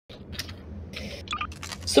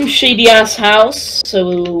some shady ass house.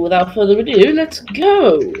 So without further ado, let's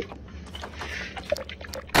go.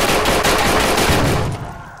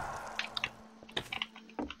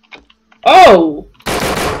 Oh!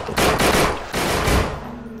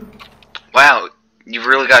 Wow, you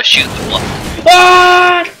really gotta shoot the blood.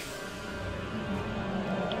 Ah!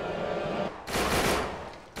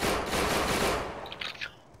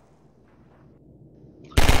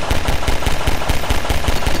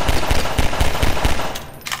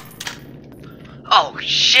 Oh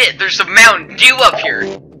shit, there's a Mountain Dew up here.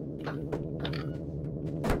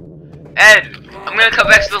 Ed, I'm gonna come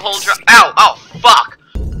back to the whole Ow! Oh, fuck!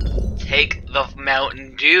 Take the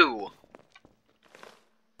Mountain Dew.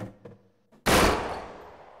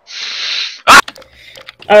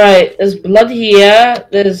 Alright, there's blood here,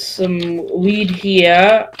 there's some weed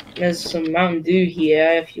here, there's some Mountain Dew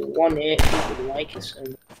here if you want it, if you like it so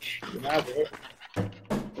much, you can have it.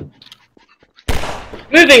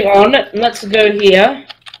 Moving on, let's go here.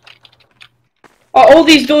 Are all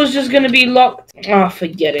these doors just gonna be locked? Ah,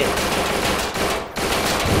 forget it.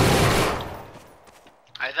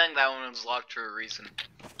 I think that one was locked for a reason.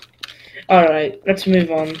 Alright, let's move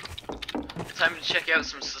on. Time to check out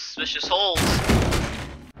some suspicious holes.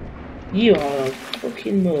 You are a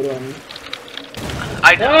fucking moron.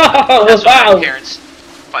 I know. Oh, That's what wow. my parents.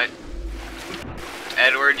 But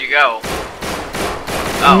Ed, where'd you go?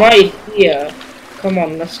 I'm Oh. right here. Come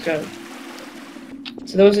on, let's go.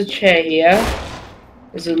 So there was a chair here.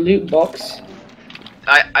 There's a loot box.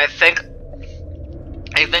 I think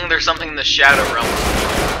there's something in the shadow realm.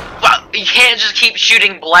 Well, you can't just keep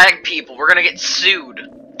shooting black people. We're gonna get sued.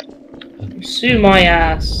 Sue my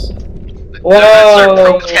ass. They're gonna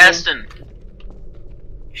start protesting.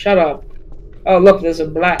 Shut up. Oh look, there's a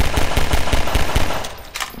black.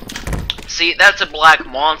 See, that's a black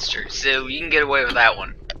monster, so you can get away with that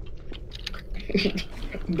one.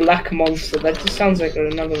 Black monster. That just sounds like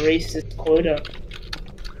another racist quota.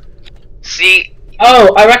 See?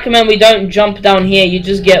 Oh, I recommend we don't jump down here. You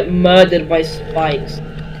just get murdered by spikes.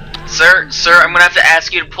 Sir, I'm gonna have to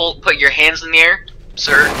ask you to put your hands in the air.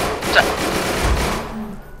 Sir.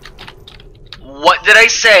 What did I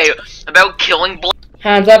say about killing black?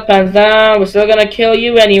 Hands up, hands down. We're still gonna kill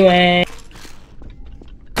you anyway.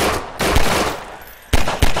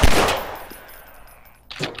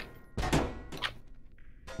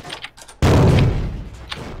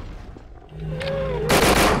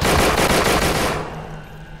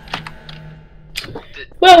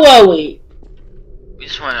 Where were we? We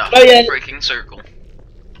just went off yeah. freaking circle.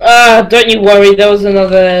 Don't you worry, there was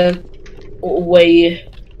another way.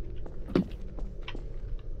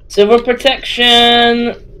 Silver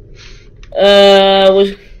protection.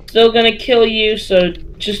 We're still gonna kill you, so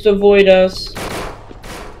just avoid us.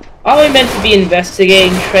 Are we meant to be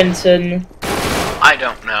investigating Trenton? I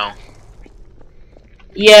don't know.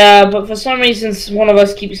 Yeah, but for some reason one of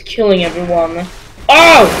us keeps killing everyone.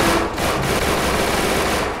 Oh!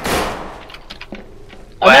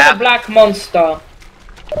 Another black monster.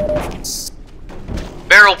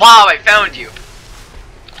 Barrel Bob, I found you.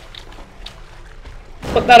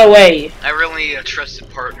 Put that away. I really need a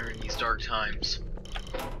trusted partner in these dark times.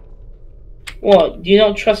 What? Do you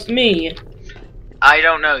not trust me? I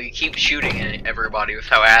don't know. You keep shooting at everybody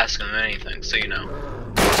without asking them anything, so you know.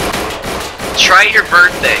 Try your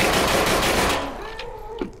birthday.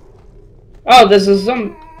 Oh, this is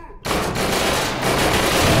some.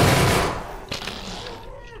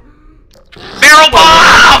 Barrel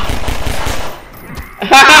Bob!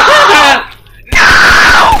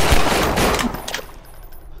 No!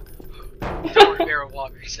 Don't worry, Barrel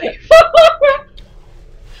Bob, you're safe.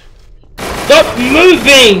 Stop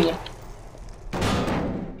moving!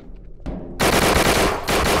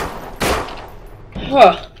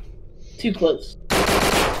 Huh. Too close.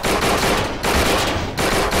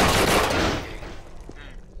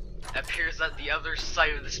 Appears that the other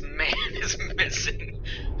side of this man is missing.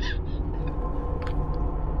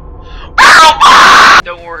 Barrel Bob!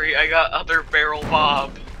 Don't worry, I got other Barrel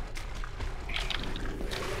Bob.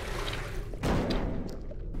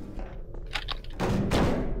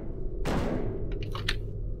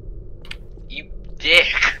 You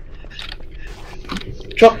dick.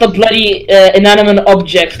 Drop the bloody inanimate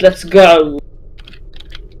objects, let's go.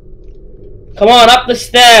 Come on, up the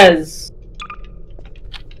stairs.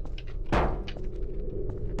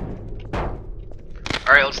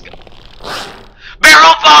 Alright, let's go.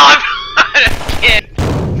 Barrel Bob!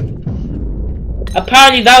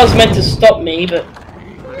 Apparently that was meant to stop me, but...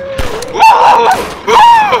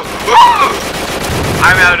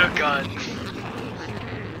 I'm out of guns.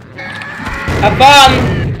 Have fun!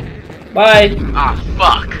 Bye. Ah,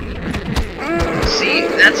 fuck. See,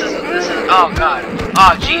 this is, oh god.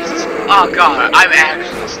 Oh Jesus. Oh god, I'm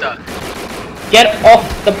actually stuck. Get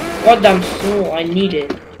off the goddamn stool, I need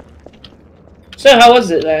it. So how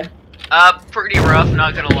was it there? Pretty rough,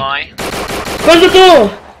 not gonna lie. Close the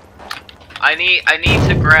door! I need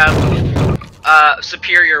to grab,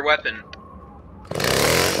 superior weapon.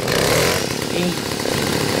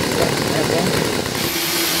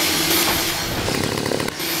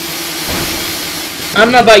 I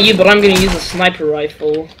don't know about you, but I'm gonna use a sniper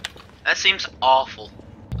rifle. That seems awful.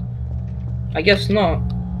 I guess not.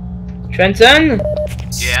 Trenton?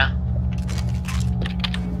 Yeah?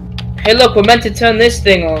 Hey look, we're meant to turn this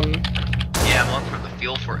thing on. Yeah, I'm looking for the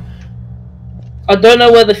fuel for it. I don't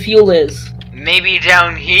know where the fuel is. Maybe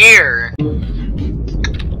down here.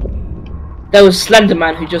 There was Slender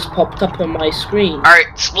Man who just popped up on my screen.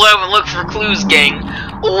 Alright, split up and look for clues, gang.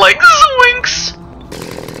 Like Zoinks!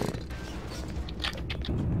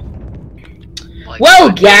 Like,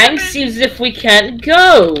 Well, gang, seems as if we can't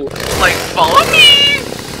go. Like, follow me!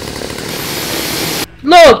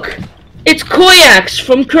 Look! It's Koyax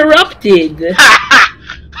from Corrupted!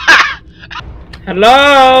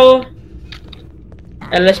 Hello?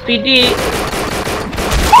 LSPD.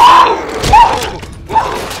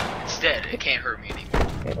 It's dead, it can't hurt me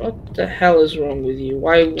anymore. What the hell is wrong with you?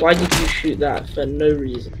 Why did you shoot that for no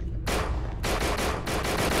reason?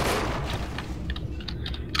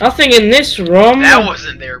 Nothing in this room. That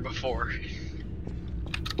wasn't there before.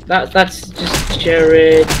 That's just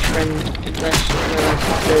Jared. That's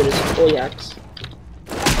Koyax.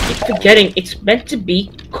 I keep forgetting it's meant to be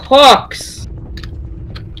Cox.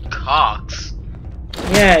 Cox?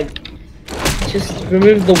 Yeah. Just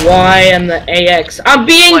remove the Y and the AX. I'm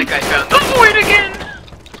being. Like I found the void again.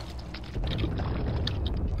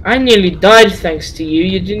 I nearly died thanks to you.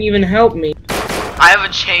 You didn't even help me. I have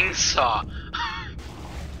a chainsaw.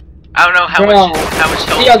 I don't know how Bro, much health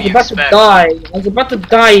see, I was you about to expect. die. I was about to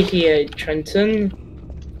die here, Trenton.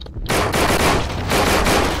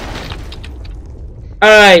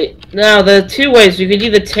 Alright, now there are two ways. You could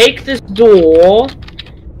either take this door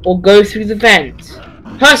or go through the vent.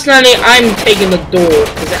 Personally, I'm taking the door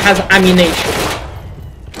because it has ammunition.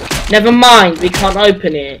 Never mind, we can't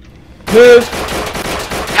open it. Move.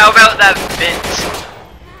 How about that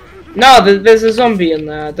vent? No, there's a zombie in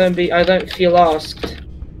there. I don't feel asked.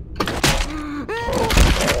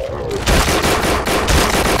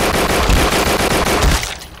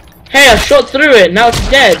 Hey, I shot through it, now it's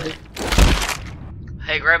dead.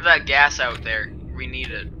 Hey, grab that gas out there. We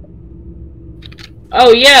need it.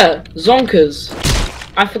 Oh yeah, zonkers.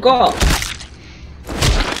 I forgot.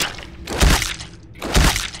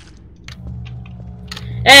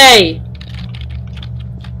 Hey!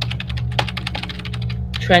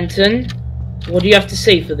 Trenton, what do you have to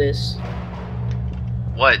say for this?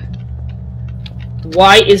 What?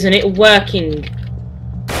 Why isn't it working?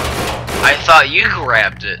 I thought you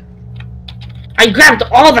grabbed it. I grabbed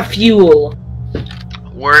all the fuel!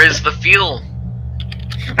 Where is the fuel?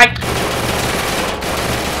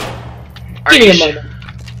 Give me a moment.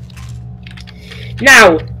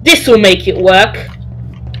 Now, this will make it work.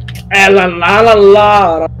 La la la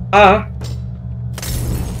la la.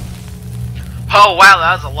 Oh wow,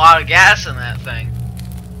 that was a lot of gas in that thing.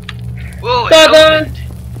 Whoa, it Ta-da! opened.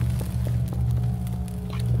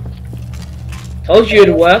 Told you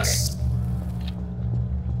it works.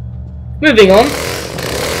 Moving on.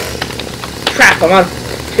 Crap, I'm out of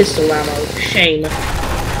pistol ammo. Shame.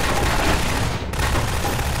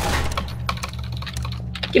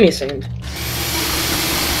 Give me a second.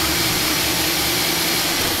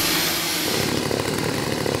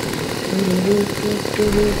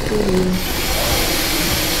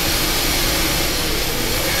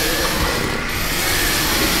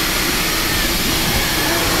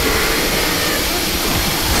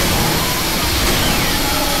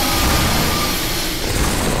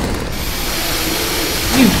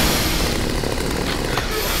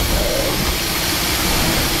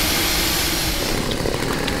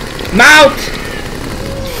 Mount!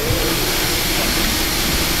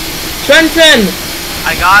 Trenton!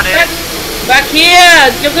 I got it. Back here!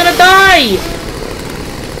 You're gonna die!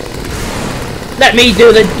 Let me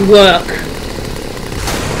do the work.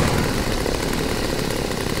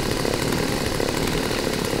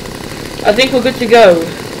 I think we're good to go.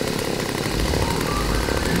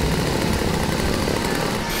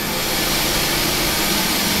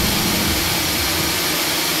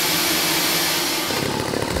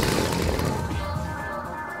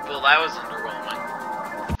 Well, that was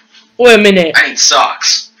underwhelming. Wait a minute. I need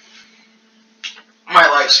socks. My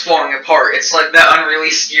life's falling apart. It's like that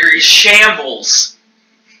unreleased series Shambles.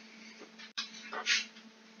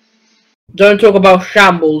 Don't talk about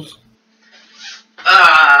shambles.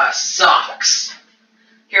 Socks.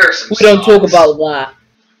 Here are some We socks. don't talk about that.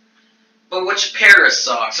 But which pair of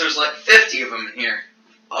socks? There's like 50 of them in here.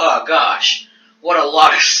 Oh gosh. What a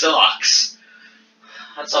lot of socks.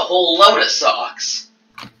 That's a whole load of socks.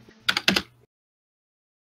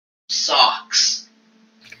 Socks.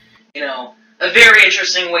 You know, a very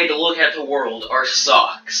interesting way to look at the world are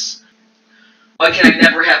socks. Why can I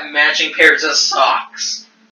never have matching pairs of socks?